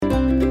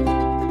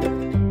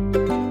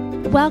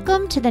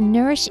Welcome to the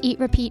Nourish, Eat,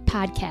 Repeat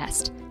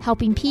podcast,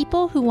 helping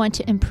people who want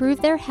to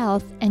improve their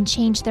health and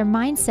change their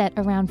mindset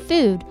around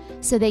food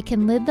so they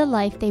can live the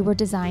life they were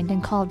designed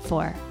and called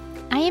for.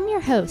 I am your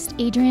host,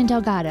 Adrienne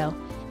Delgado,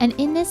 and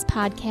in this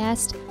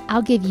podcast,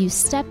 I'll give you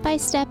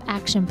step-by-step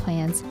action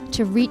plans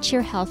to reach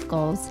your health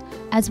goals,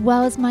 as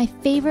well as my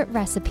favorite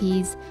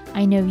recipes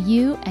I know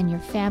you and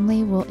your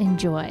family will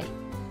enjoy.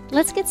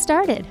 Let's get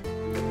started.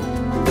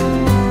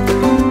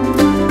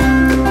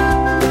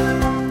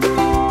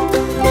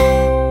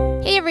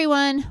 Hey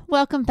everyone,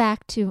 welcome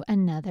back to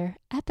another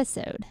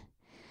episode.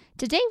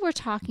 Today we're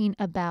talking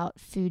about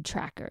food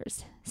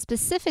trackers.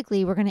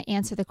 Specifically, we're going to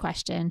answer the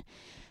question,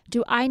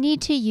 do I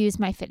need to use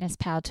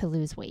MyFitnessPal to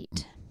lose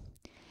weight?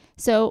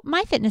 So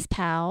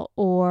MyFitnessPal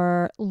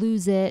or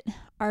Lose It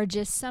are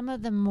just some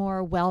of the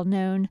more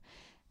well-known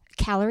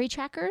calorie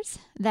trackers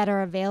that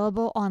are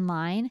available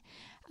online.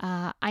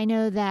 I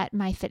know that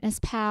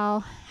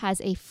MyFitnessPal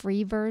has a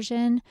free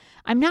version.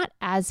 I'm not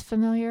as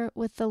familiar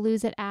with the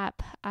Lose It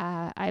app.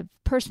 I've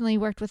personally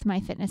worked with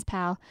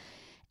MyFitnessPal.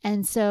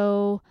 And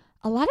so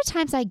a lot of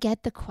times I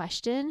get the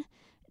question,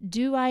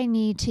 do I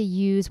need to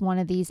use one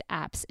of these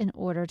apps in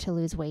order to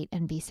lose weight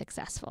and be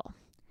successful?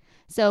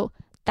 So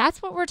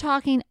that's what we're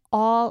talking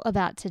all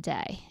about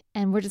today.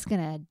 And we're just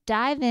going to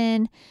dive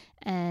in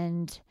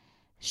and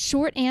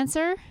short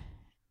answer.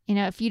 You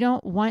know, if you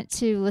don't want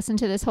to listen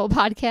to this whole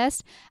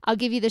podcast, I'll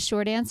give you the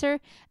short answer,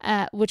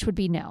 which would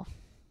be no.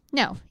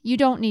 No, you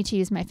don't need to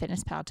use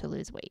MyFitnessPal to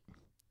lose weight.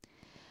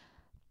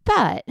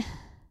 But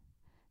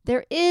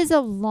there is a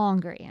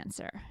longer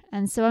answer.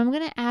 And so I'm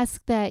going to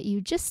ask that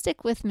you just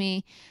stick with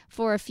me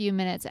for a few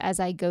minutes as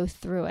I go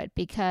through it,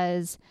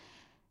 because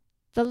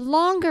the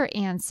longer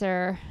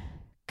answer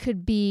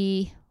could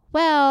be,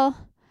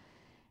 well,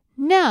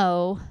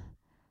 no,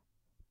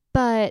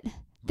 but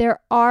there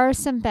are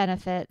some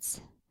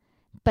benefits,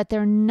 but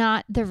they're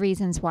not the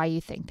reasons why you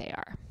think they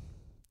are.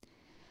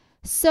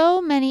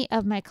 So many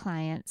of my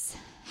clients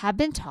have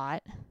been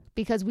taught,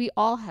 because we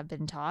all have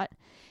been taught,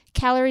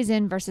 calories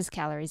in versus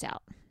calories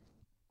out,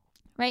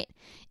 right?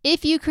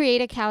 If you create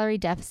a calorie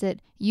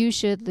deficit, you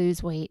should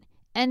lose weight.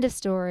 End of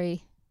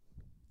story.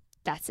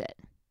 That's it.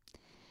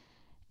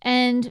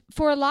 And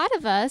for a lot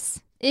of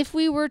us, if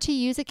we were to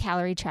use a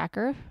calorie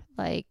tracker,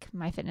 like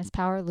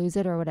MyFitnessPal or Lose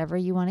It or whatever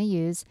you want to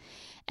use,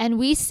 and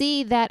we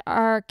see that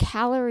our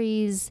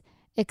calories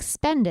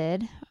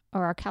expended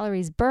or our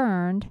calories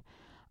burned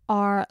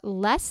are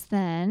less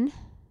than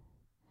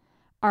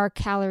our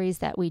calories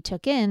that we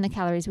took in, the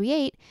calories we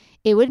ate,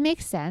 it would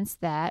make sense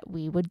that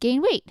we would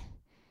gain weight.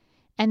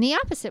 And the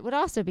opposite would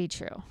also be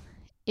true.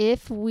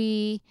 If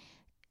we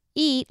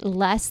eat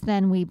less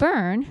than we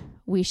burn,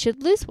 we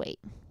should lose weight.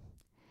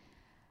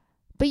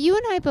 But you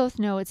and I both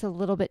know it's a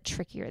little bit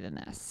trickier than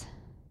this,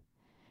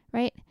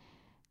 right?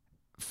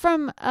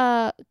 From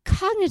a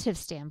cognitive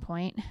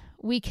standpoint,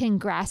 we can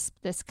grasp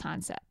this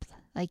concept.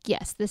 Like,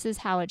 yes, this is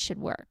how it should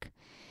work.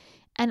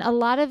 And a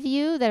lot of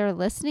you that are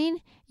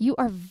listening, you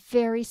are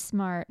very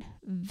smart,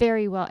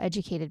 very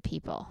well-educated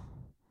people.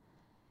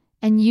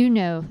 And you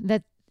know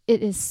that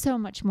it is so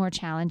much more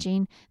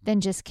challenging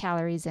than just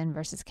calories in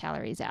versus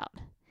calories out.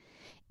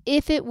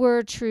 If it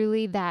were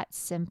truly that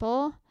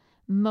simple,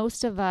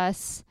 most of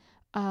us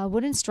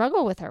wouldn't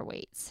struggle with our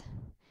weights,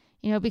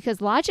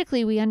 because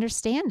logically we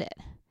understand it.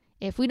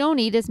 If we don't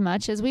eat as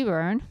much as we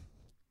burn,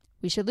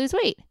 we should lose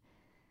weight.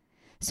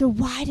 So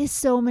why do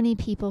so many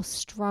people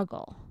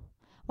struggle?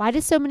 Why do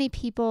so many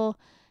people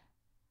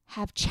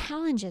have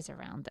challenges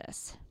around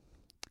this?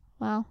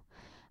 Well,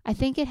 I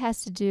think it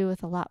has to do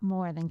with a lot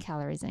more than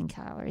calories in,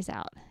 calories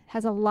out. It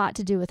has a lot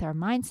to do with our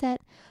mindset,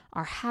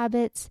 our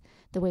habits,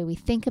 the way we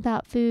think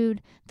about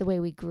food, the way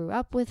we grew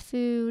up with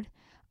food,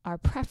 our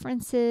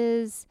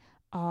preferences,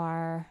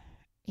 our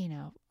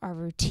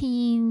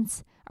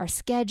routines, our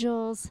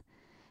schedules.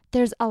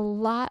 There's a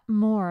lot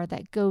more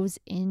that goes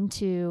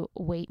into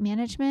weight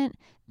management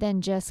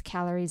than just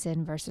calories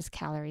in versus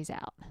calories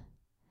out.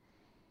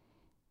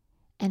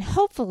 And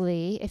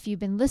hopefully, if you've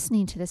been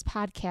listening to this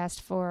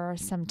podcast for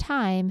some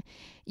time,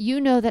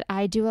 you know that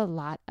I do a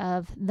lot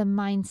of the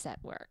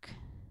mindset work.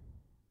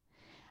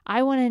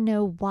 I want to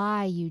know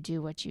why you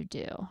do what you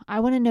do. I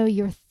want to know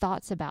your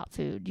thoughts about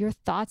food, your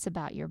thoughts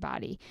about your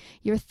body,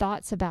 your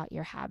thoughts about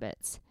your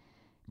habits.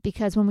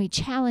 Because when we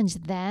challenge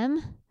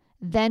them,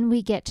 then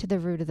we get to the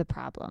root of the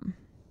problem.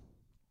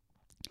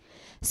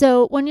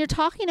 So when you're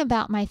talking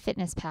about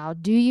MyFitnessPal,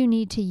 do you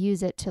need to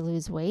use it to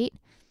lose weight?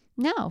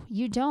 No,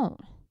 you don't.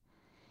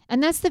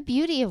 And that's the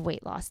beauty of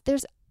weight loss.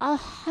 There's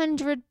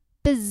 100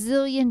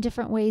 bazillion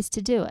different ways to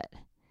do it.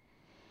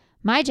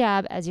 My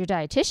job as your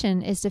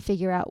dietitian is to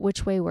figure out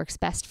which way works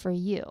best for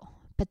you.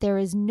 But there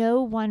is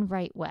no one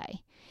right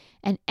way.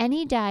 And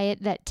any diet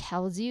that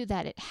tells you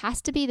that it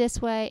has to be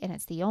this way and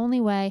it's the only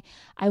way,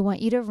 I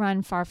want you to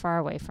run far, far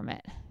away from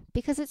it,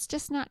 because it's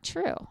just not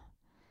true.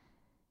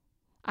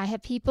 I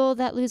have people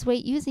that lose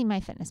weight using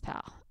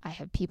MyFitnessPal. I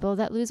have people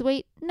that lose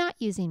weight not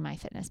using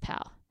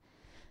MyFitnessPal.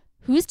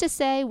 Who's to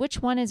say which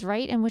one is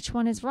right and which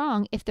one is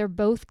wrong if they're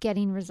both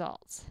getting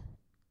results?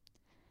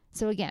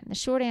 So again, the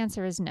short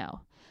answer is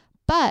no.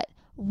 But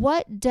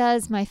what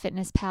does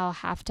MyFitnessPal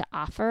have to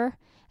offer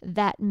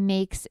that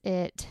makes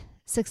it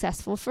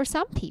successful for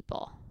some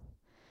people?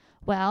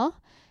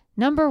 Well,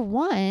 number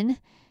one,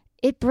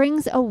 it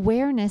brings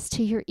awareness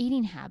to your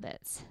eating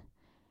habits.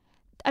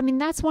 I mean,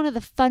 that's one of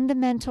the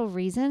fundamental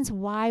reasons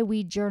why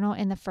we journal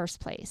in the first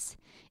place.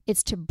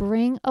 It's to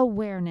bring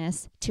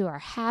awareness to our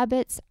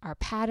habits, our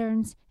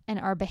patterns, and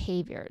our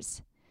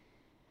behaviors.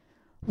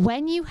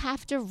 When you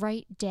have to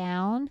write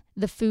down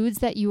the foods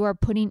that you are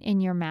putting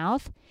in your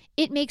mouth,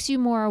 it makes you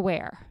more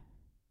aware.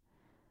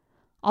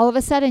 All of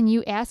a sudden,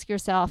 you ask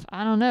yourself,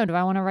 I don't know, do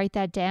I want to write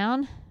that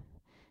down?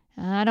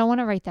 I don't want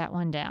to write that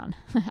one down.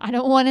 I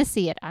don't want to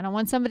see it. I don't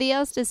want somebody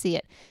else to see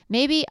it.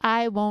 Maybe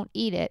I won't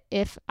eat it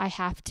if I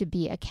have to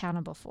be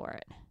accountable for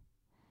it.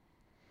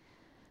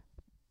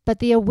 But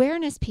the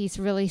awareness piece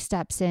really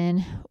steps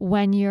in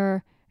when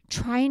you're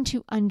trying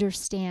to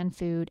understand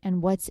food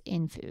and what's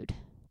in food.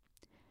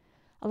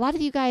 A lot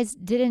of you guys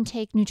didn't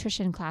take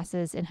nutrition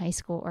classes in high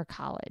school or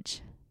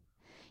college.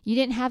 You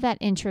didn't have that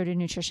intro to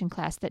nutrition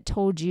class that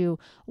told you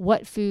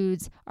what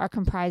foods are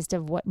comprised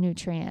of what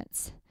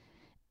nutrients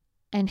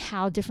and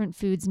how different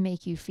foods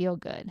make you feel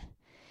good.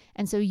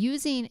 And so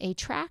using a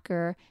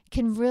tracker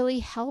can really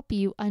help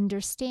you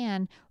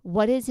understand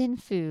what is in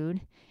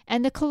food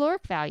and the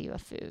caloric value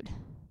of food.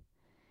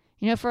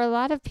 You know, for a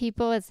lot of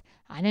people,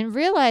 I didn't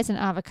realize an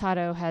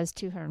avocado has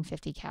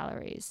 250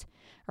 calories.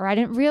 Or I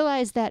didn't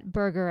realize that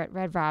burger at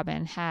Red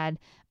Robin had,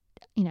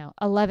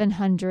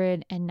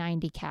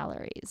 1,190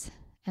 calories.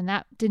 And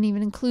that didn't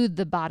even include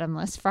the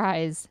bottomless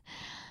fries.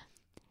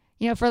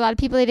 For a lot of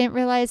people, they didn't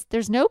realize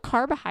there's no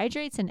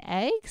carbohydrates in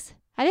eggs.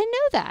 I didn't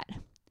know that.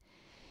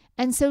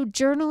 And so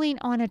journaling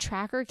on a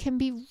tracker can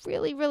be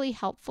really, really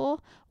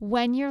helpful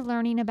when you're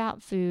learning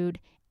about food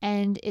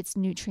and its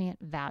nutrient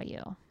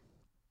value.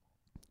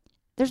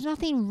 There's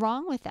nothing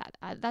wrong with that.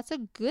 That's a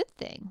good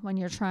thing when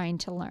you're trying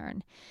to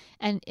learn.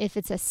 And if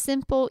it's a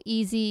simple,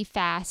 easy,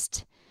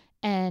 fast,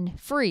 and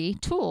free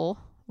tool,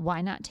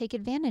 why not take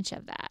advantage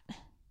of that?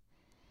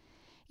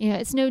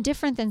 It's no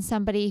different than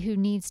somebody who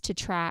needs to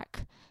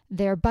track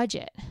their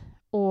budget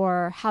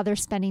or how they're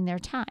spending their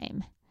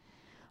time.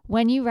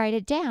 When you write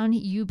it down,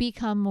 you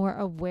become more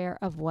aware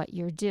of what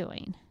you're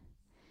doing.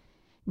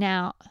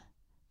 Now,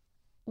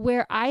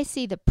 where I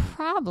see the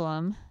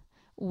problem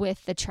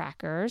with the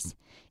trackers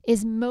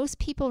is most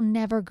people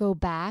never go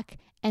back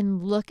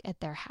and look at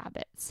their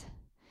habits.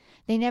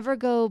 They never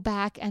go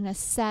back and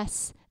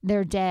assess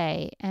their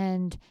day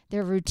and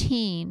their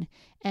routine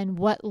and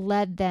what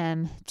led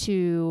them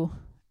to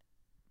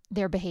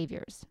their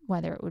behaviors,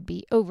 whether it would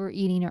be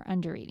overeating or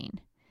undereating.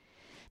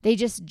 They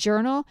just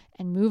journal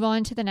and move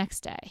on to the next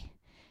day.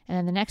 And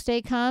then the next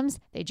day comes,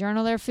 they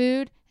journal their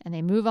food and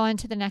they move on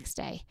to the next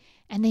day.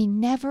 And they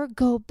never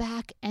go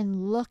back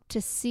and look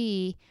to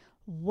see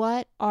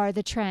what are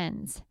the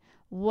trends,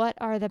 what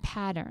are the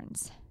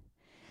patterns.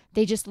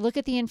 They just look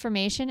at the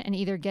information and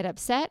either get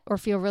upset or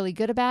feel really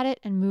good about it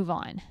and move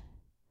on.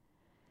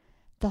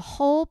 The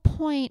whole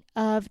point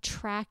of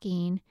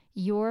tracking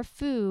your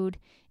food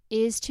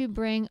is to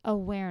bring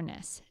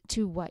awareness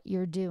to what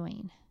you're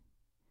doing.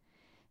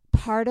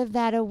 Part of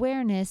that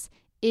awareness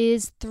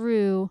is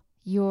through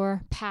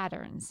your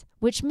patterns,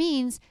 which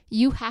means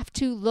you have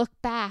to look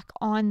back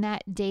on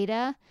that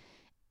data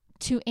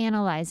to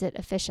analyze it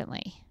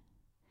efficiently.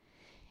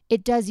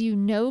 It does you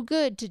no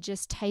good to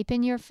just type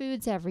in your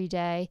foods every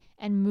day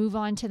and move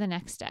on to the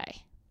next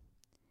day.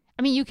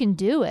 I mean, you can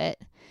do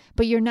it,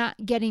 but you're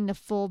not getting the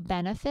full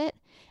benefit.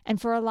 And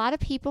for a lot of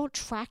people,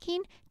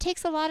 tracking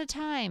takes a lot of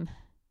time.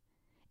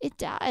 It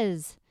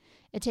does.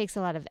 It takes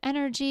a lot of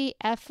energy,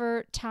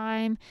 effort,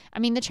 time. I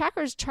mean, the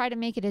trackers try to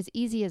make it as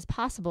easy as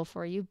possible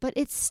for you, but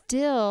it's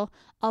still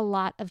a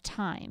lot of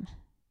time.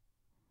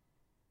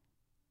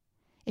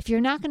 If you're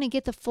not going to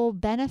get the full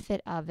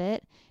benefit of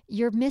it,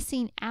 you're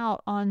missing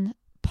out on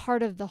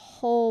part of the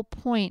whole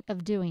point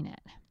of doing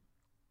it.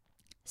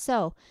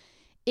 So,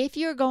 if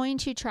you're going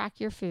to track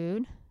your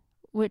food,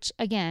 which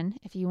again,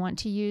 if you want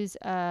to use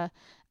a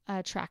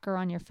tracker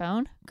on your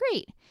phone,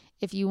 great.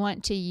 If you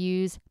want to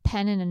use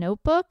pen and a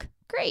notebook,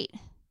 great.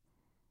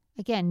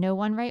 Again, no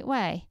one right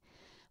way.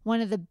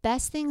 One of the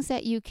best things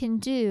that you can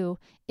do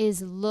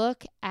is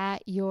look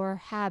at your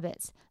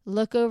habits.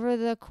 Look over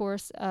the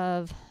course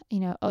of,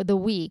 the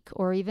week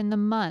or even the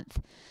month.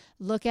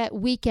 Look at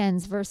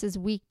weekends versus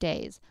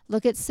weekdays.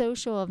 Look at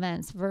social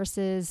events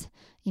versus,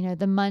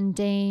 the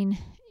mundane,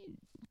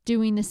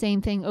 doing the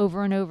same thing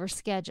over and over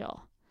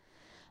schedule.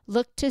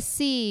 Look to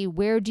see,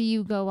 where do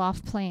you go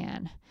off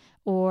plan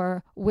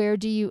or where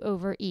do you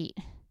overeat?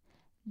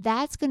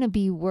 That's going to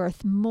be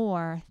worth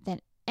more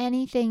than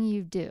anything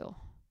you do.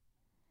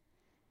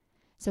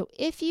 So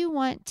if you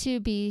want to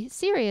be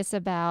serious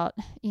about,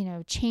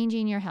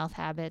 changing your health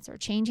habits or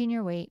changing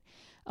your weight,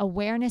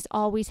 awareness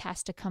always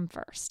has to come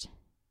first.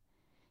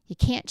 You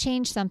can't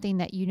change something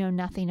that you know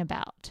nothing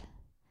about.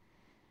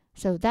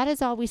 So that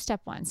is always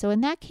step one. So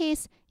in that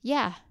case,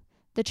 yeah,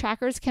 the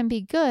trackers can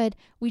be good.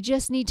 We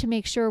just need to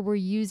make sure we're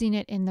using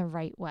it in the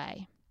right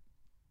way.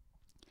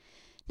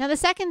 Now, the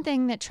second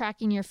thing that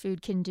tracking your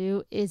food can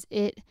do is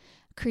it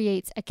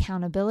creates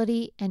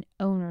accountability and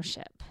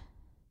ownership.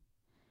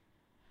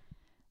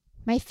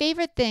 My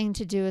favorite thing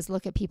to do is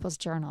look at people's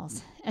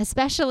journals,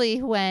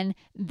 especially when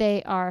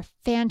they are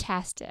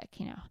fantastic.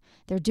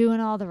 They're doing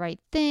all the right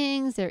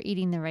things, they're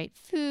eating the right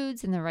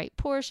foods and the right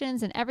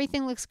portions, and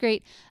everything looks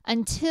great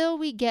until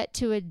we get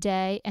to a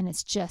day and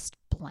it's just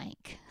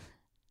blank.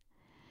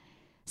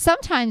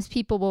 Sometimes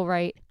people will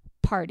write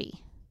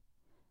party,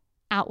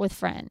 out with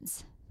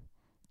friends,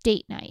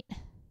 date night.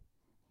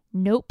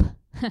 Nope.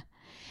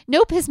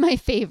 Nope is my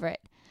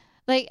favorite.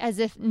 Like as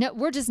if no,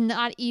 we're just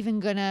not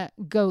even going to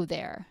go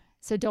there.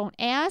 So don't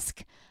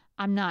ask.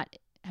 I'm not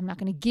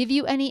going to give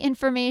you any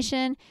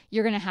information.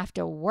 You're going to have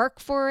to work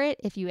for it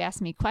if you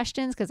ask me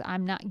questions, because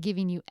I'm not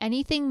giving you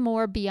anything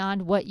more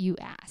beyond what you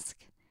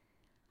ask.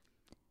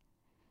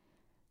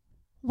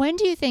 When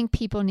do you think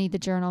people need the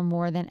journal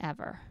more than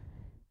ever?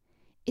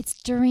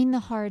 It's during the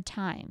hard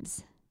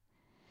times.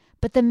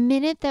 But the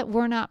minute that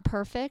we're not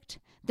perfect,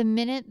 the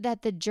minute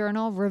that the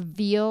journal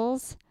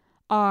reveals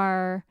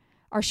our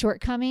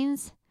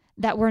shortcomings,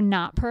 that we're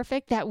not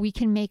perfect, that we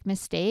can make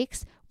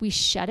mistakes, we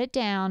shut it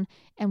down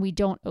and we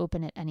don't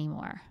open it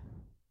anymore.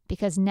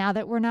 Because now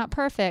that we're not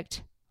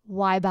perfect,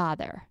 why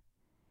bother?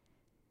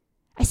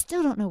 I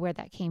still don't know where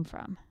that came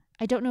from.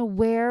 I don't know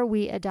where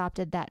we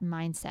adopted that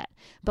mindset,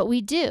 but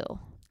we do.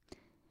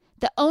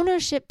 The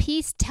ownership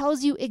piece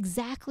tells you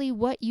exactly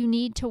what you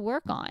need to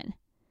work on.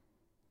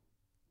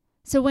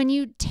 So when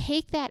you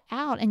take that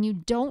out and you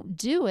don't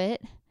do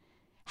it,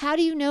 how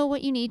do you know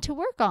what you need to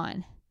work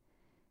on?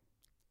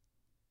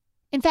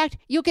 In fact,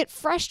 you'll get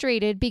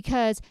frustrated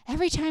because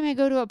every time I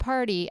go to a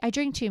party, I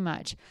drink too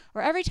much.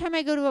 Or every time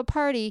I go to a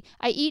party,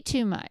 I eat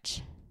too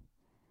much.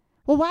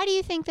 Well, why do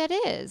you think that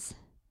is?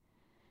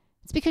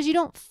 It's because you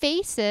don't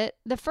face it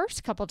the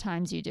first couple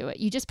times you do it.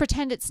 You just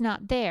pretend it's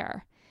not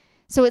there.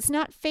 So it's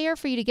not fair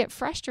for you to get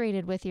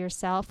frustrated with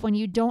yourself when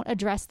you don't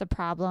address the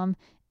problem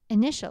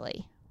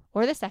initially,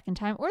 or the second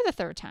time, or the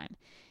third time.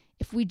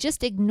 If we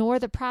just ignore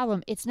the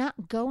problem, it's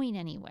not going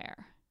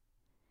anywhere.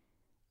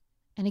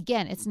 And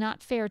again, it's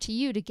not fair to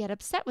you to get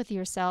upset with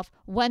yourself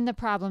when the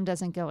problem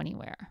doesn't go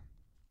anywhere.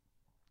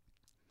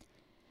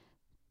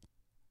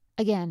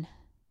 Again,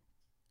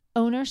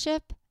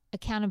 ownership,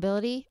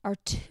 accountability are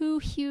two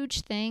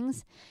huge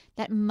things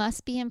that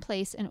must be in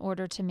place in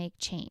order to make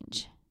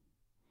change.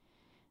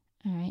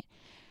 All right.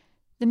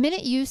 The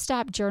minute you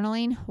stop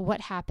journaling,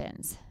 what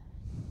happens?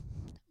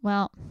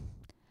 Well,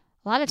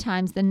 a lot of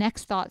times the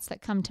next thoughts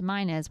that come to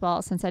mind is,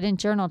 well, since I didn't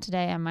journal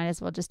today, I might as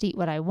well just eat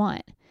what I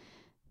want.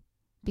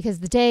 Because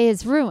the day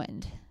is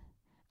ruined.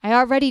 I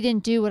already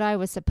didn't do what I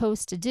was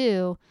supposed to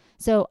do,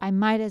 so I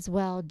might as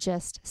well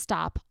just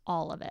stop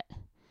all of it.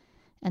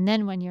 And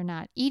then when you're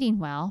not eating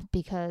well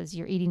because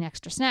you're eating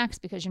extra snacks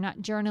because you're not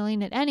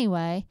journaling it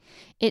anyway,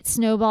 it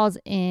snowballs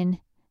in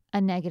a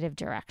negative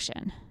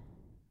direction,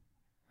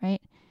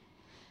 right?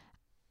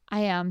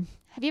 Have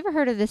you ever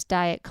heard of this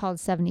diet called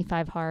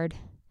 75 Hard?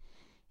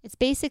 It's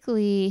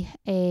basically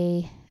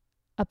a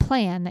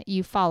plan that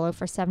you follow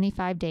for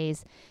 75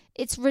 days.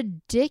 It's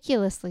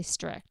ridiculously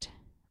strict.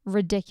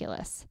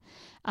 Ridiculous.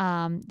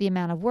 The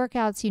amount of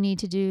workouts you need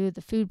to do,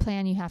 the food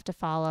plan you have to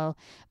follow,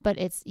 but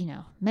it's,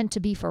 meant to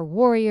be for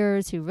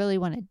warriors who really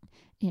want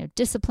to,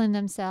 discipline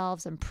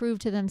themselves and prove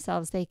to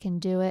themselves they can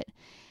do it.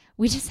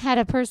 We just had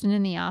a person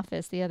in the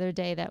office the other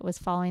day that was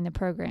following the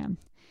program.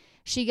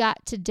 She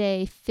got to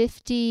day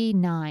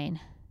 59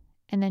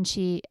 and then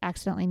she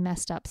accidentally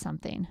messed up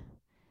something.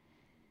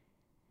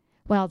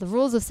 Well, the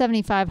rules of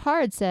 75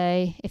 Hard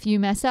say if you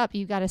mess up,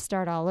 you got to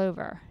start all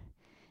over.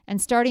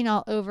 And starting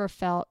all over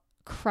felt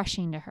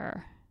crushing to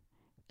her,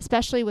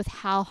 especially with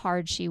how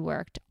hard she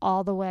worked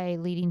all the way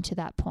leading to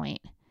that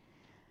point.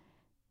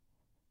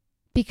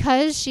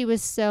 Because she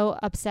was so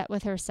upset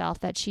with herself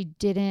that she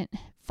didn't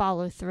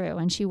follow through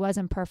and she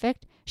wasn't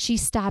perfect, she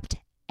stopped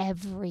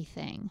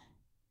everything.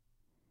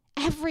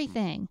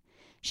 Everything.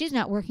 She's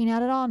not working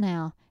out at all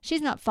now.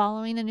 She's not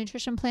following a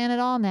nutrition plan at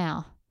all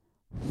now.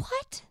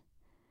 What?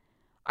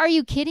 Are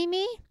you kidding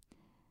me?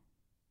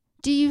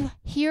 Do you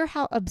hear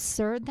how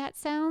absurd that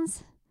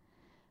sounds?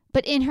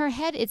 But in her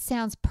head, it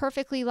sounds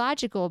perfectly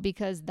logical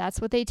because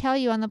that's what they tell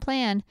you on the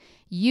plan.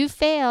 You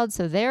failed,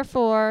 so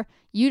therefore,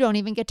 you don't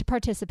even get to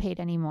participate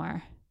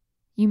anymore.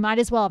 You might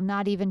as well have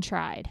not even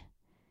tried.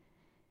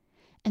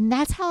 And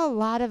that's how a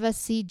lot of us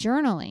see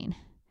journaling.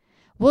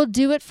 We'll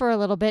do it for a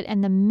little bit,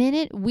 and the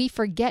minute we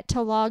forget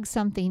to log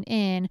something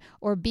in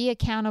or be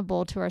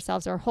accountable to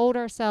ourselves or hold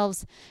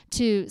ourselves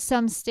to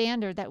some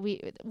standard that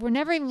we're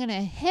never even going to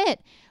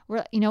hit,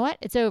 you know what?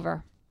 It's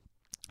over.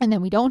 And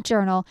then we don't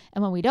journal,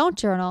 and when we don't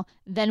journal,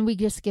 then we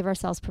just give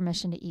ourselves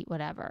permission to eat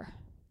whatever.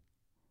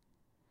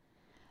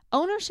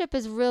 Ownership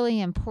is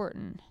really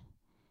important.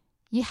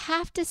 You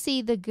have to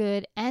see the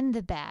good and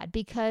the bad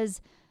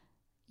because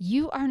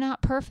you are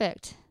not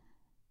perfect,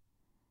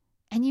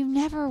 and you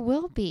never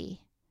will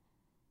be.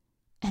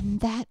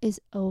 And that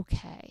is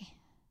okay.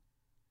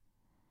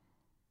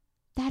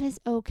 That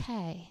is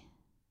okay.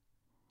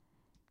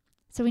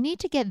 So we need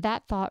to get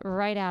that thought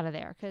right out of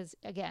there because,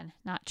 again,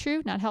 not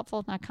true, not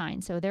helpful, not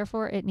kind. So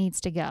therefore, it needs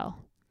to go.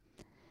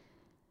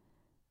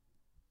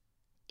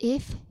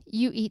 If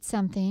you eat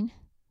something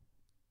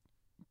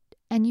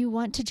and you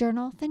want to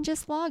journal, then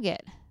just log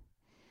it.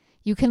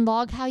 You can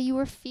log how you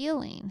were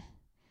feeling,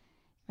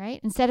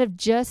 right? Instead of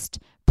just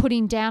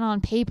putting down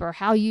on paper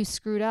how you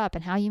screwed up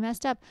and how you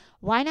messed up,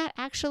 why not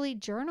actually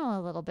journal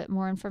a little bit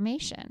more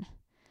information?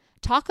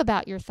 Talk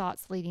about your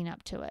thoughts leading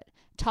up to it.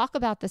 Talk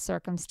about the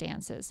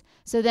circumstances.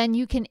 So then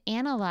you can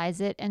analyze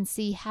it and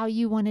see how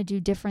you want to do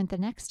different the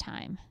next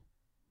time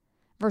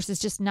versus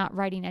just not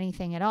writing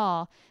anything at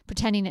all,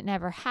 pretending it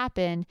never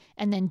happened,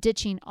 and then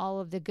ditching all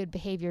of the good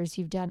behaviors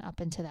you've done up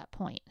until that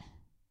point.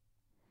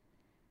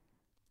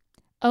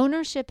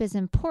 Ownership is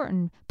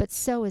important, but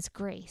so is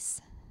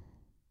grace.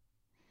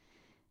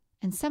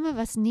 And some of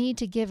us need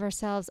to give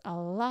ourselves a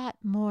lot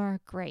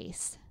more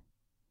grace.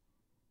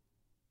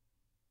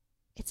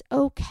 It's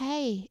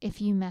okay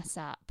if you mess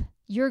up.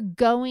 You're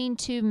going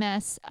to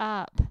mess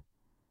up.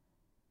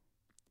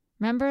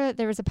 Remember,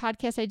 there was a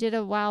podcast I did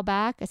a while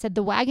back. I said,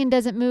 the wagon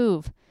doesn't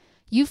move.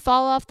 You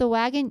fall off the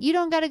wagon, you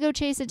don't got to go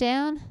chase it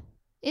down.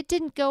 It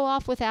didn't go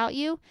off without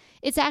you.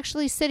 It's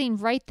actually sitting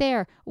right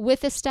there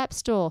with a step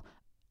stool,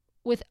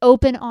 with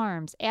open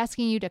arms,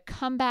 asking you to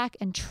come back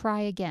and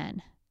try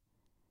again.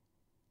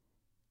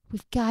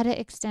 We've got to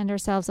extend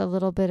ourselves a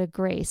little bit of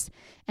grace.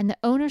 And the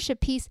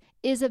ownership piece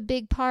is a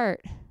big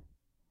part.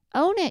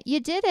 Own it. You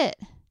did it.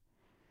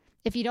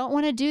 If you don't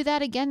want to do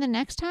that again the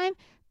next time,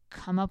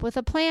 come up with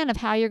a plan of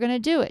how you're going to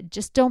do it.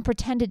 Just don't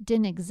pretend it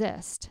didn't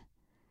exist.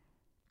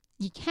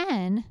 You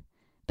can,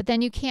 but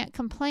then you can't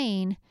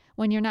complain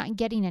when you're not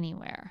getting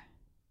anywhere.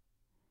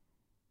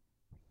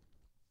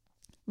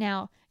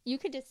 Now, you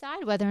could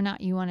decide whether or not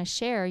you want to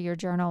share your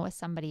journal with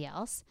somebody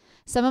else.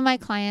 Some of my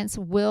clients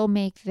will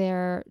make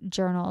their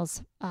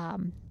journals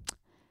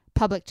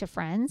public to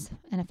friends.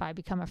 And if I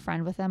become a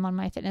friend with them on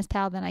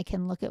MyFitnessPal, then I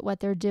can look at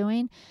what they're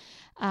doing.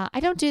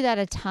 I don't do that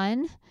a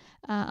ton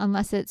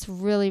unless it's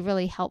really,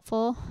 really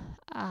helpful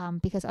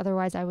because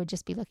otherwise I would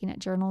just be looking at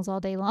journals all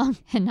day long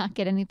and not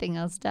get anything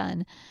else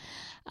done.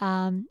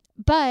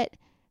 But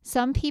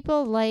some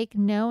people like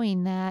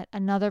knowing that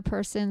another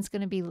person's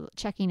going to be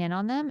checking in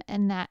on them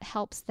and that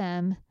helps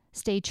them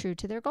stay true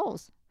to their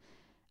goals.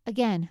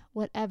 Again,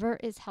 whatever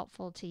is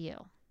helpful to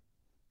you.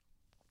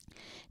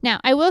 Now,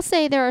 I will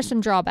say there are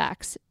some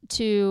drawbacks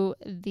to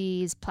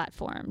these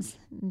platforms,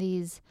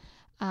 these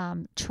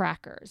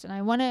trackers, and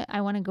I want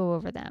to go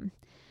over them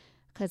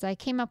because I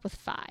came up with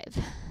 5.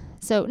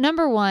 So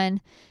number 1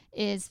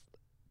 is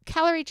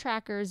calorie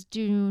trackers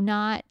do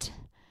not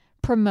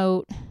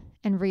promote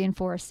and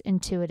reinforce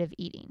intuitive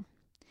eating.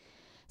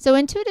 So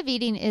intuitive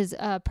eating is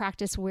a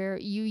practice where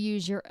you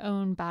use your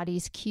own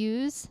body's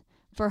cues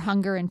for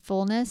hunger and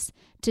fullness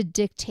to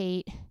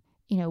dictate,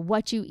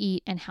 what you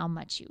eat and how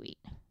much you eat.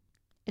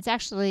 It's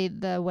actually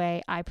the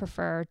way I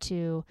prefer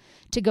to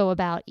go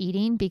about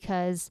eating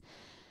because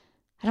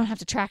I don't have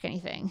to track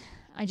anything.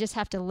 I just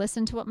have to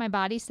listen to what my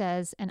body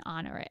says and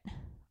honor it,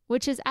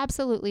 which is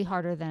absolutely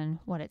harder than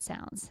what it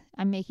sounds.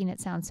 I'm making it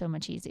sound so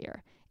much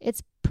easier.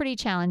 It's pretty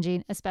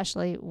challenging,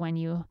 especially when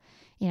you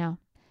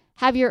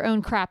have your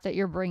own crap that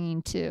you're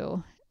bringing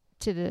to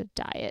the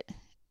diet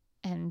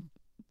and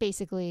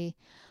basically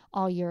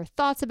all your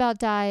thoughts about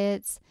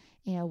diets,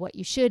 what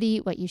you should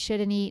eat, what you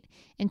shouldn't eat.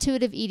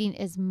 Intuitive eating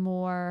is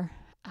more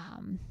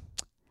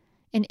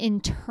an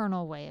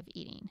internal way of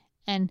eating.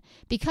 And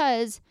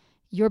because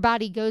your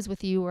body goes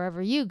with you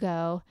wherever you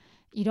go,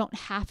 you don't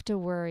have to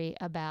worry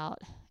about,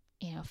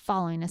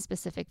 following a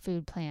specific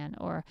food plan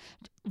or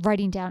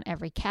writing down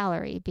every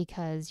calorie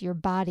because your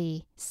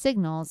body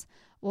signals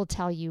will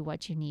tell you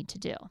what you need to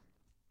do.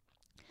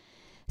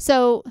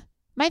 So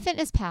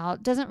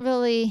MyFitnessPal doesn't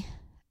really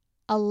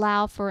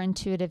allow for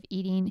intuitive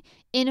eating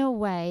in a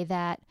way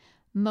that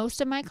most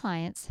of my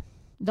clients,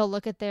 they'll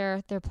look at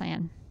their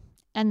plan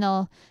and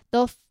they'll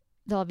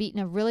have eaten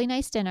a really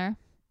nice dinner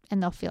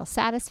and they'll feel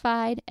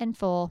satisfied and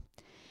full.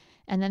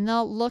 And then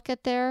they'll look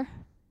at their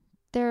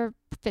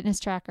fitness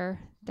tracker,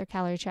 their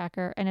calorie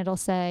tracker, and it'll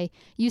say,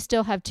 you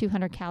still have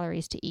 200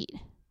 calories to eat.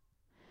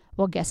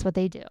 Well, guess what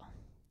they do?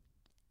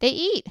 They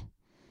eat.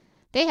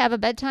 They have a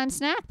bedtime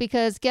snack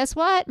because guess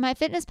what?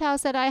 MyFitnessPal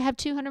said I have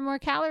 200 more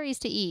calories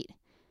to eat.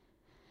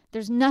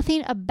 There's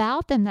nothing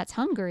about them that's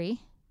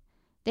hungry.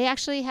 They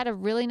actually had a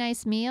really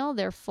nice meal.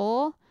 They're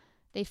full.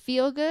 They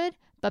feel good.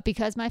 But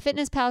because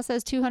MyFitnessPal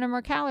says 200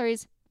 more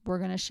calories, we're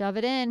going to shove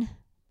it in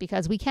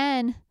because we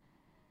can,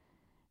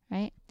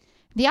 right?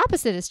 The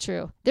opposite is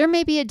true. There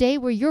may be a day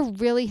where you're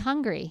really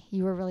hungry.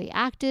 You were really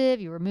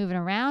active, you were moving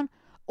around,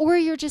 or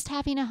you're just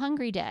having a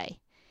hungry day.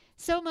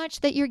 So much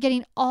that you're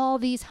getting all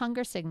these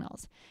hunger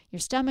signals. Your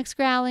stomach's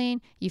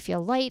growling, you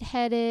feel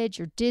lightheaded,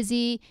 you're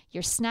dizzy,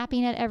 you're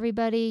snapping at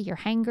everybody, you're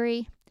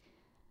hangry.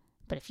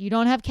 But if you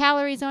don't have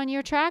calories on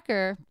your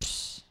tracker,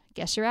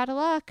 guess you're out of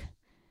luck.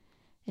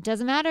 It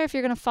doesn't matter if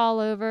you're going to fall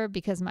over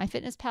because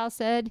MyFitnessPal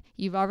said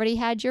you've already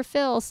had your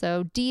fill,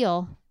 so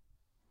deal.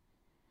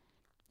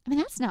 I mean,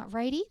 that's not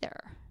right either.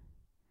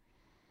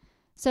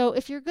 So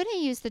if you're going to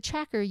use the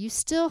tracker, you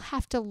still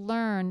have to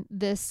learn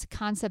this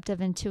concept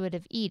of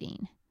intuitive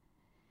eating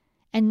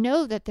and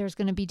know that there's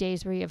going to be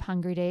days where you have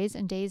hungry days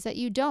and days that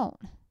you don't.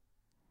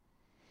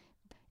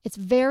 It's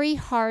very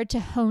hard to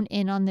hone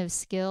in on those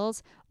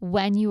skills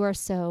when you are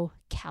so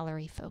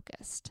calorie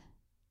focused.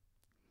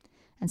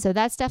 And so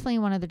that's definitely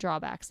one of the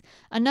drawbacks.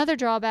 Another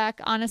drawback,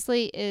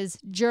 honestly, is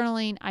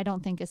journaling I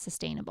don't think is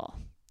sustainable.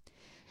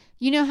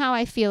 You know how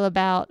I feel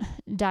about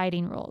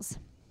dieting rules.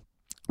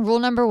 Rule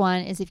number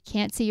 1 is if you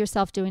can't see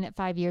yourself doing it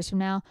 5 years from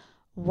now,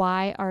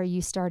 why are you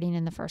starting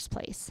in the first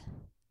place?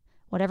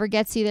 Whatever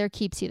gets you there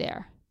keeps you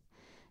there.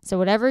 So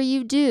whatever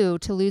you do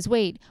to lose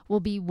weight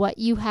will be what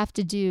you have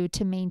to do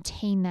to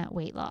maintain that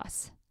weight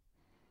loss.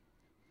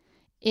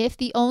 If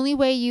the only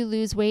way you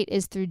lose weight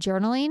is through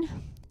journaling,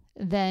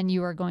 then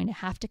you are going to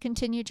have to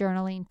continue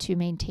journaling to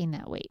maintain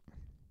that weight.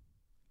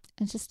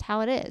 It's just how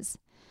it is.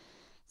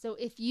 So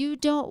if you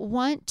don't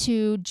want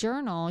to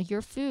journal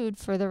your food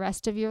for the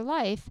rest of your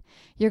life,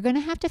 you're going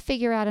to have to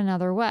figure out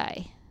another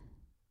way.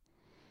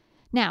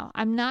 Now,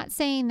 I'm not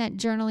saying that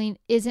journaling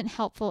isn't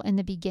helpful in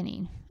the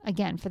beginning,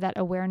 again, for that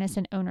awareness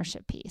and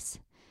ownership piece.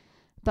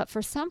 But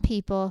for some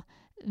people,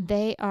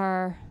 they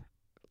are,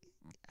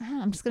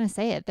 I'm just going to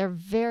say it, they're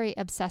very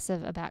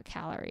obsessive about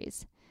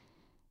calories.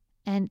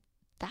 And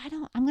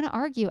I'm going to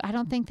argue, I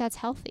don't think that's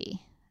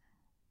healthy.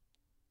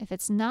 If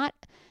it's not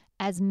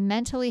as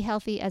mentally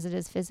healthy as it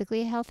is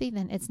physically healthy,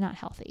 then it's not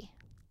healthy.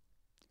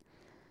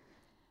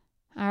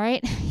 All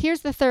right, here's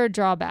the third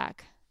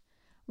drawback.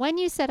 When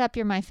you set up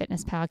your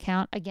MyFitnessPal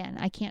account, again,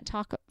 I can't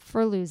talk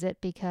for Lose It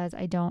because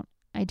I don't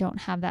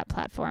have that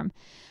platform.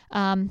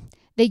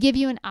 They give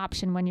you an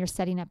option when you're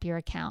setting up your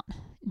account.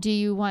 Do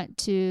you want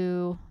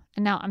to,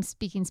 and now I'm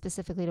speaking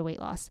specifically to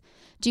weight loss,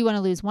 do you want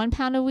to lose 1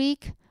 pound a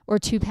week or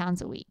 2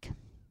 pounds a week?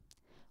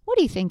 What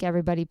do you think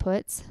everybody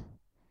puts?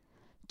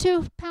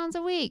 2 pounds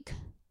a week.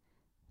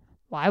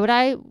 Why would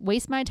I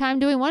waste my time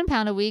doing 1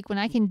 pound a week when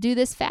I can do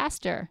this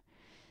faster?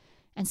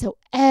 And so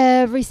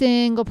every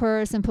single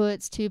person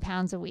puts 2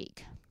 pounds a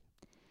week.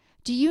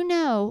 Do you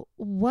know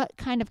what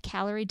kind of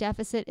calorie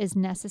deficit is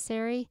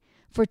necessary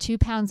for 2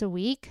 pounds a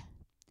week?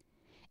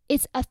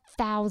 It's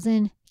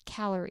 1,000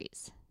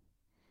 calories.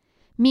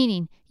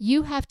 Meaning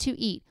you have to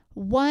eat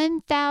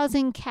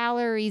 1,000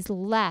 calories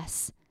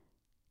less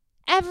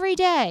every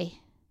day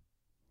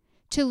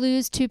to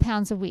lose 2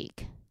 pounds a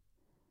week.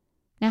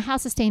 Now, how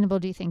sustainable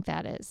do you think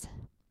that is?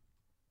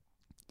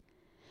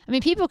 I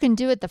mean, people can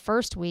do it the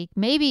first week,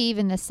 maybe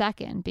even the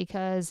second,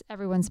 because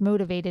everyone's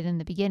motivated in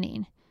the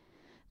beginning.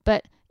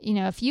 But,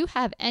 if you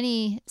have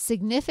any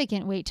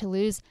significant weight to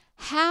lose,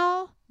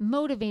 how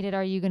motivated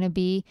are you going to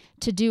be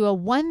to do a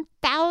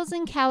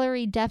 1,000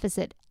 calorie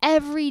deficit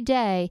every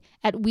day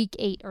at week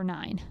 8 or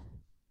 9?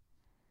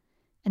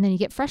 And then you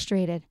get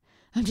frustrated.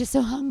 I'm just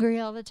so hungry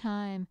all the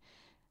time.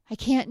 I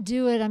can't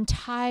do it. I'm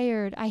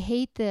tired. I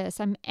hate this.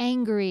 I'm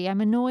angry.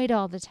 I'm annoyed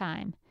all the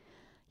time.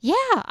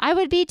 Yeah, I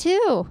would be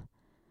too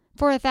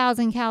for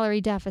 1,000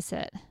 calorie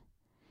deficit.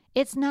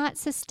 It's not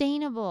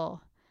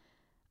sustainable.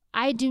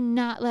 I do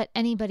not let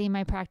anybody in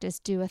my practice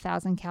do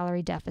 1,000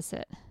 calorie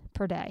deficit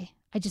per day.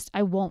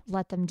 I won't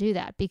let them do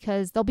that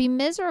because they'll be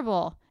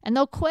miserable and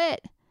they'll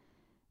quit.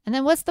 And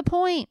then what's the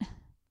point?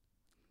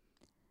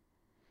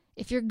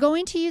 If you're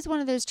going to use one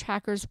of those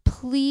trackers,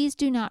 please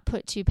do not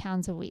put 2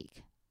 pounds a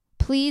week.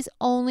 Please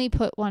only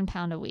put 1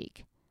 pound a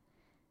week.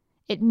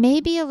 It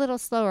may be a little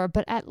slower,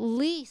 but at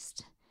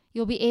least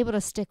you'll be able to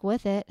stick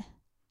with it.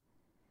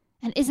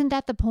 And isn't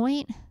that the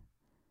point?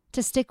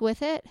 To stick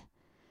with it?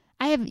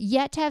 I have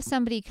yet to have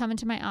somebody come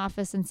into my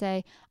office and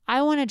say,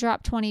 I want to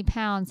drop 20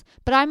 pounds,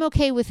 but I'm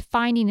okay with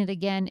finding it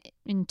again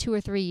in 2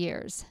 or 3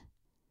 years.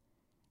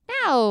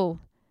 No.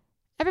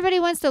 Everybody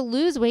wants to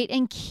lose weight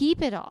and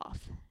keep it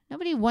off.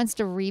 Nobody wants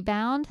to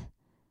rebound.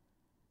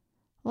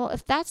 Well,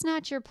 if that's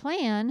not your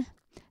plan,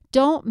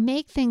 don't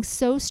make things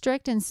so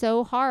strict and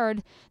so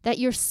hard that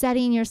you're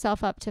setting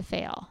yourself up to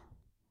fail.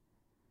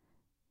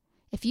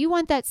 If you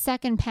want that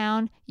second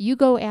pound, you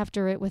go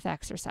after it with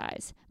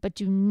exercise, but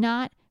do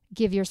not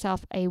give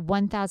yourself a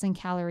 1,000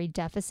 calorie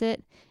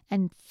deficit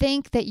and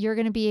think that you're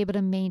going to be able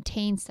to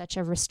maintain such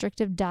a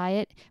restrictive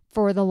diet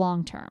for the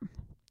long term.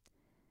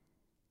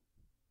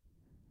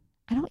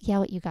 I don't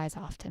yell at you guys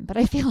often, but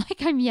I feel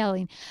like I'm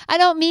yelling. I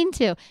don't mean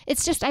to.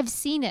 It's just I've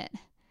seen it.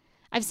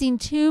 I've seen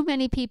too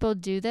many people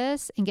do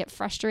this and get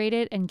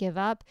frustrated and give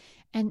up,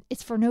 and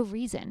it's for no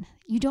reason.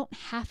 You don't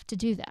have to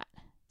do that.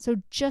 So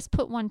just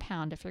put 1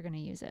 pound if you're going to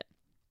use it.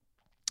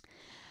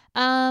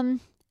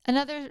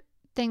 Another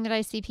thing that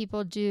I see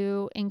people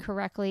do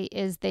incorrectly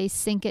is they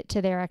sync it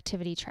to their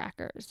activity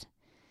trackers.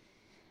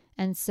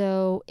 And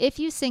so if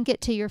you sync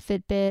it to your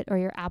Fitbit or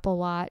your Apple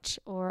Watch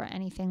or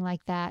anything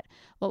like that,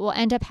 what will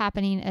end up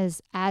happening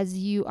is as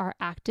you are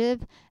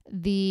active,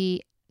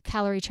 the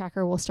calorie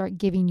tracker will start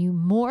giving you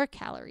more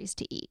calories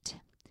to eat.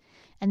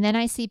 And then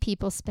I see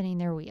people spinning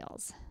their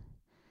wheels.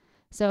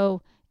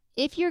 So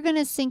if you're going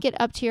to sync it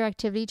up to your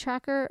activity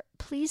tracker,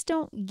 please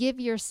don't give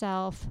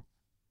yourself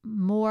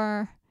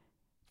more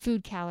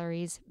food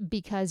calories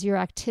because your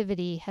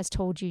activity has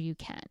told you you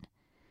can.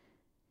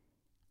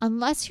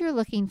 unless you're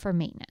looking for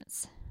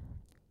maintenance.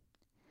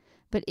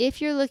 But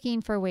if you're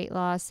looking for weight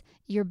loss,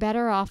 you're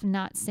better off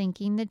not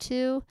syncing the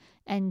two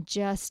and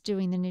just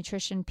doing the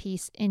nutrition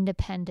piece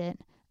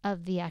independent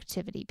of the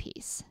activity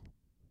piece.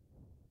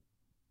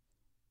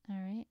 All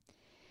right.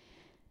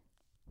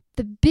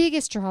 The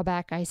biggest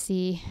drawback I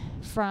see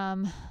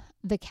from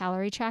the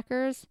calorie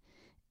trackers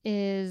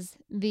is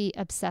the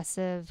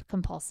obsessive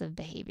compulsive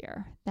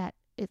behavior that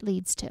it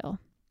leads to.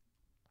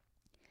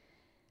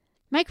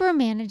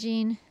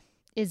 Micromanaging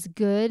is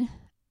good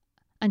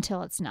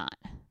until it's not.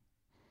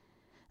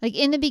 Like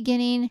in the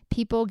beginning,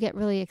 people get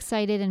really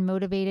excited and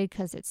motivated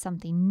because it's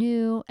something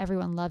new.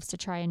 Everyone loves to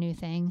try a new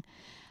thing.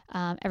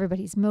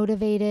 Everybody's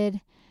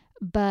motivated,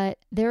 but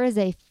there is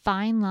a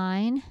fine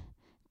line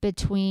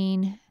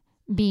between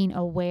being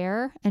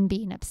aware and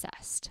being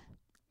obsessed.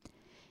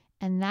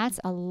 And that's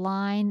a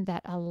line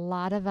that a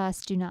lot of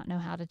us do not know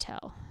how to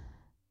toe.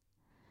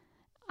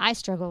 I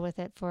struggle with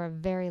it for a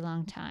very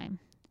long time.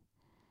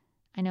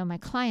 I know my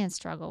clients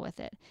struggle with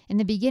it. In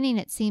the beginning,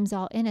 it seems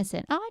all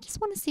innocent. Oh, I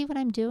just want to see what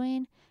I'm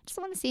doing. I just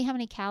want to see how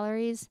many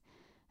calories.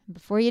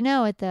 Before you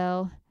know it,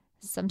 though,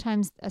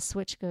 sometimes a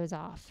switch goes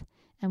off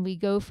and we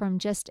go from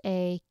just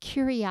a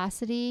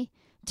curiosity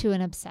to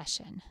an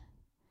obsession.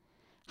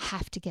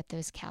 Have to get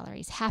those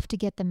calories, have to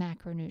get the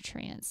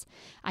macronutrients.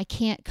 I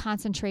can't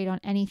concentrate on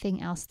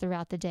anything else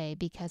throughout the day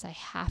because I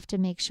have to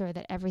make sure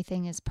that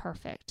everything is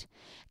perfect.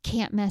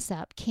 Can't mess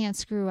up, can't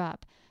screw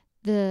up.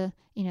 The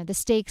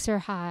stakes are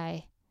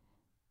high.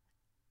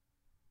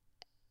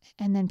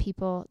 And then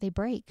people, they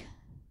break.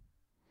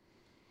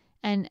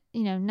 And,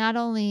 not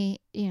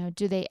only,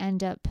 do they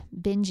end up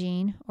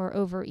binging or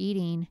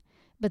overeating,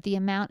 but the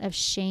amount of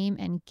shame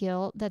and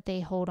guilt that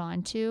they hold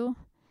on to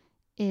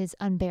is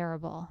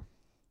unbearable.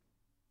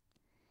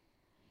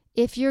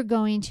 If you're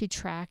going to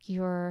track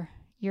your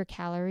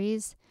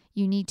calories,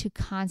 you need to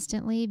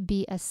constantly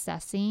be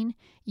assessing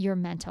your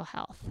mental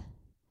health.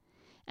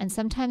 And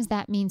sometimes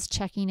that means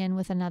checking in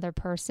with another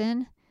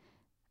person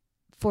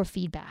for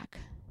feedback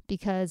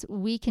because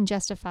we can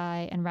justify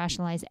and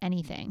rationalize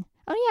anything.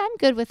 Oh yeah, I'm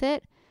good with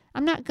it.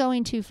 I'm not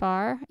going too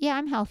far. Yeah,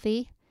 I'm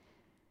healthy.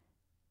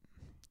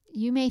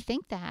 You may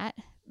think that,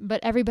 but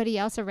everybody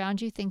else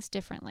around you thinks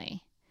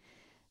differently.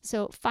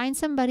 So find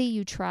somebody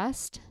you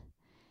trust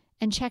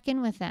and check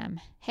in with them.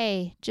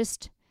 Hey,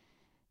 just,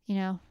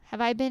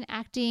 have I been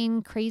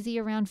acting crazy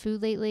around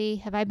food lately?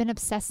 Have I been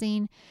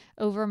obsessing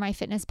over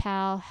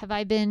MyFitnessPal? Have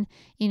I been,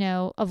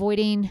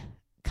 avoiding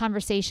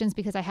conversations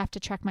because I have to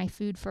track my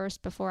food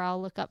first before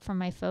I'll look up from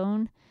my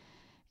phone?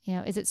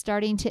 Is it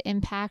starting to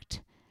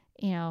impact,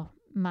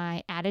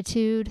 my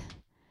attitude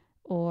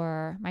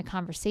or my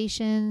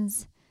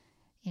conversations?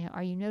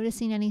 Are you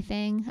noticing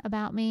anything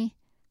about me?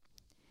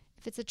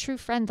 If it's a true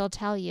friend, they'll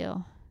tell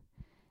you.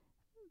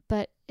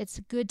 But it's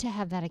good to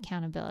have that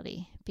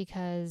accountability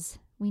because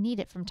we need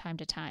it from time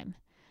to time.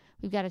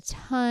 We've got a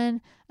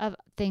ton of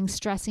things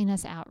stressing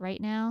us out right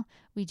now.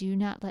 We do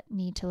not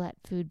need to let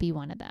food be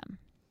one of them.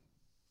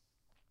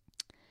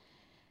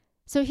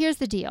 So here's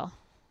the deal.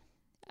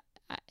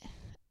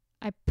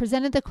 I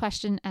presented the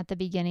question at the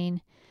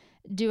beginning,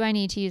 do I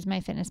need to use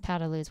MyFitnessPal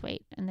to lose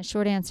weight? And the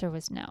short answer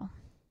was no.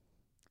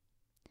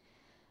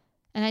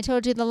 And I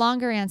told you the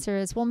longer answer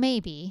is, well,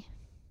 maybe,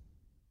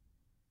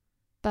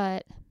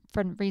 but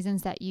for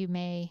reasons that you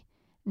may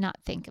not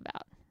think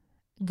about.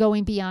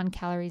 Going beyond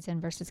calories in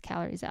versus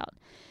calories out.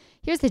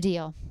 Here's the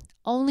deal.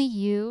 Only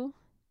you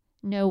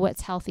know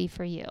what's healthy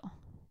for you.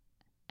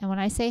 And when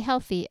I say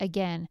healthy,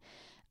 again,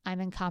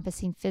 I'm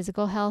encompassing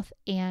physical health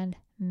and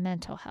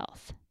mental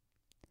health.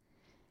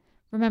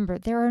 Remember,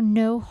 there are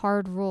no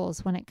hard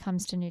rules when it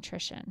comes to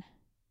nutrition.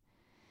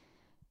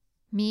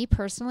 Me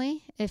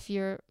personally, if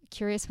you're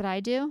curious what I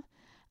do,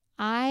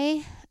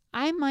 I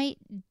might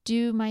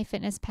do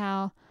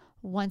MyFitnessPal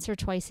once or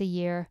twice a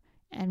year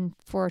and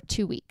for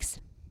 2 weeks.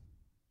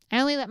 I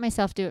only let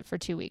myself do it for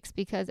 2 weeks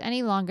because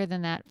any longer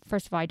than that,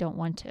 first of all, I don't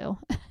want to.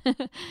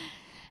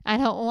 I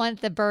don't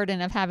want the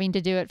burden of having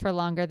to do it for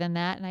longer than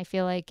that. And I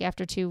feel like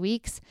after 2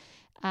 weeks,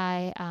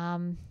 I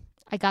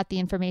got the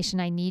information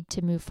I need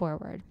to move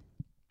forward.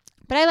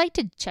 But I like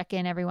to check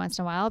in every once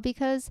in a while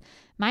because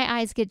my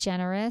eyes get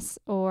generous,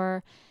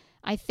 or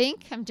I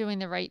think I'm doing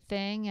the right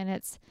thing, and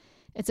it's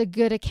a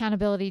good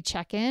accountability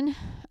check-in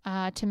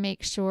to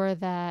make sure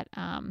that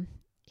I'm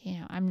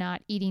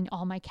not eating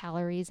all my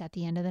calories at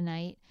the end of the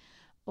night,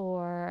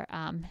 or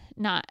am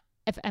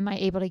I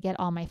able to get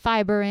all my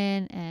fiber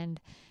in, and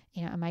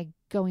am I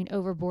going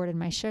overboard in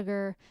my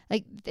sugar?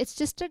 Like, it's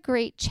just a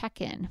great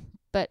check-in.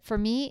 But for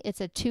me, it's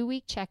a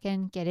 2-week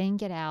check-in, get in,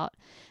 get out.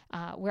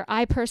 Where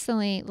I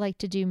personally like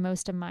to do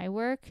most of my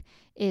work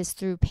is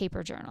through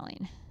paper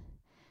journaling.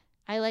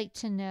 I like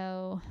to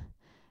know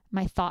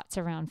my thoughts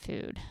around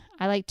food.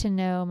 I like to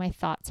know my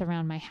thoughts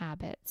around my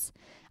habits.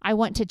 I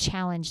want to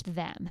challenge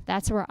them.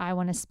 That's where I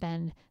want to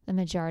spend the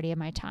majority of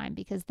my time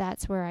because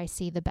that's where I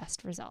see the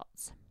best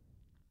results.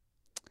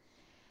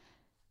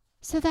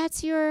 So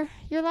that's your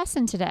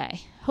lesson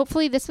today.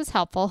 Hopefully this was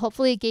helpful.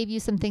 Hopefully it gave you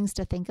some things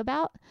to think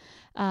about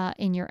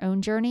in your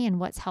own journey and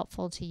what's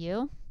helpful to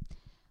you.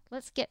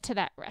 let's get to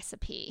that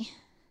recipe.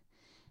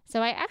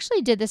 So I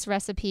actually did this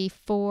recipe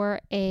for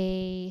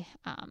a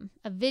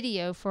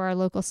video for our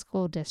local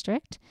school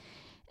district,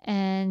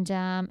 and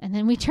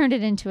then we turned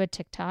it into a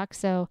TikTok.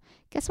 So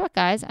guess what,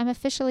 guys? I'm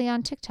officially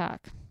on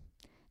TikTok.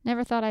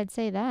 Never thought I'd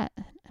say that,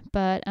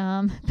 but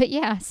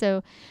yeah.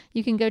 So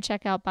you can go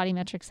check out Body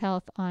Metrics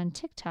Health on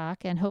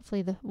TikTok, and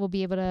hopefully we'll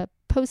be able to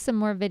post some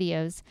more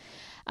videos.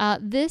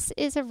 This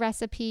is a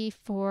recipe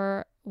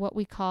for what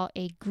we call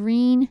a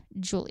green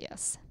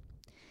Julius.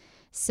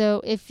 So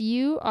if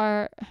you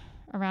are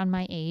around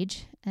my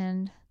age,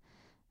 and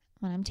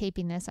when I'm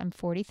taping this, I'm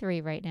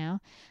 43 right now,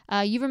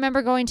 you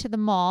remember going to the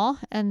mall,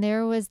 and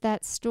there was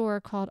that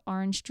store called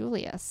Orange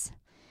Julius.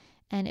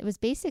 And it was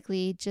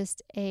basically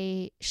just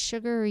a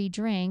sugary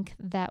drink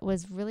that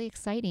was really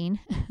exciting.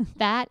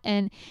 That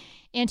and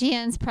Auntie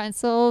Anne's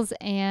pretzels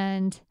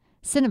and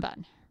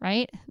Cinnabon,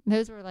 right?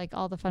 Those were like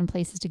all the fun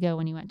places to go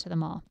when you went to the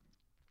mall.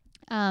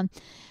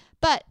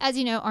 But as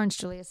you know, Orange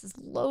Julius is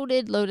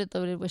loaded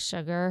with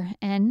sugar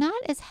and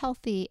not as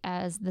healthy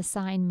as the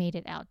sign made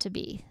it out to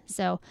be.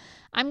 So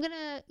I'm going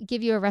to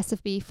give you a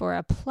recipe for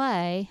a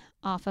play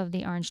off of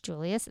the Orange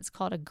Julius. It's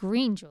called a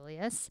green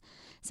Julius.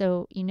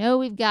 So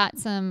we've got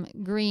some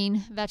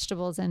green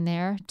vegetables in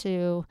there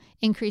to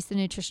increase the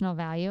nutritional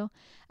value.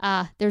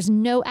 There's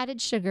no added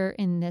sugar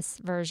in this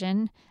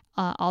version.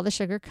 All the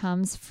sugar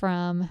comes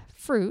from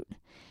fruit,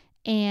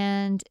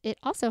 and it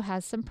also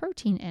has some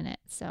protein in it.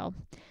 So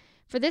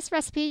for this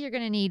recipe, you're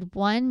going to need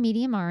 1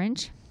 medium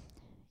orange.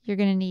 You're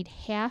going to need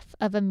half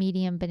of a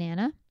medium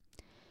banana,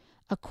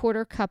 a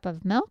 1/4 cup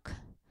of milk,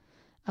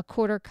 a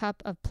 1/4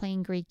 cup of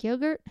plain Greek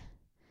yogurt,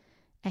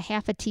 a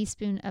 1/2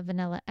 teaspoon of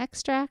vanilla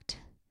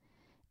extract,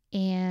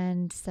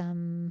 and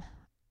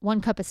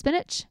 1 cup of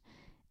spinach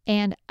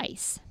and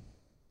ice.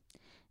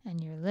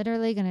 And you're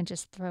literally going to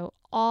just throw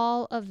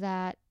all of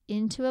that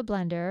into a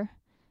blender.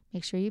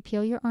 Make sure you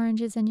peel your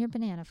oranges and your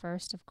banana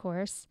first, of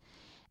course.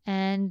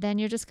 And then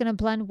you're just going to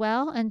blend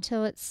well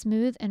until it's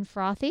smooth and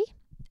frothy,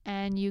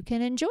 and you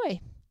can enjoy.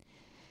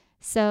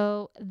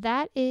 So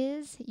that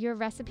is your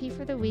recipe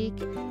for the week.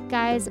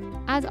 Guys,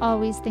 as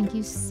always, thank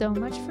you so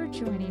much for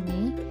joining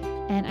me,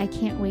 and I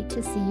can't wait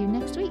to see you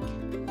next week.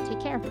 Take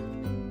care.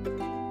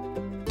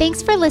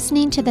 Thanks for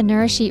listening to the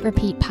Nourish Eat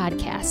Repeat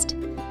podcast.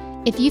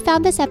 If you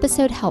found this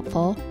episode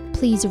helpful,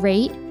 please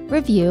rate,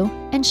 review,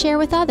 and share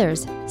with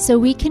others so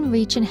we can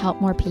reach and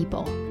help more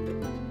people.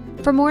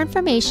 For more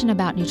information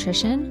about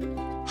nutrition,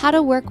 how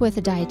to work with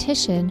a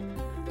dietitian,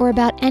 or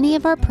about any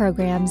of our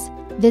programs,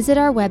 visit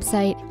our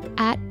website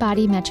at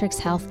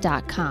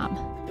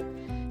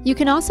bodymetricshealth.com. You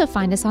can also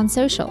find us on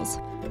socials.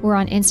 We're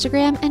on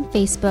Instagram and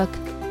Facebook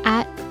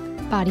at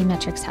Body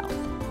Metrics Health.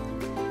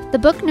 The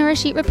book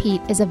Nourish Eat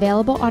Repeat is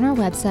available on our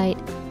website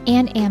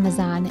and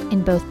Amazon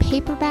in both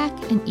paperback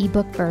and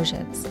ebook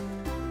versions.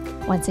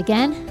 Once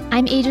again,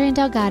 I'm Adrienne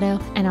Delgado,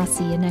 and I'll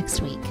see you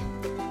next week.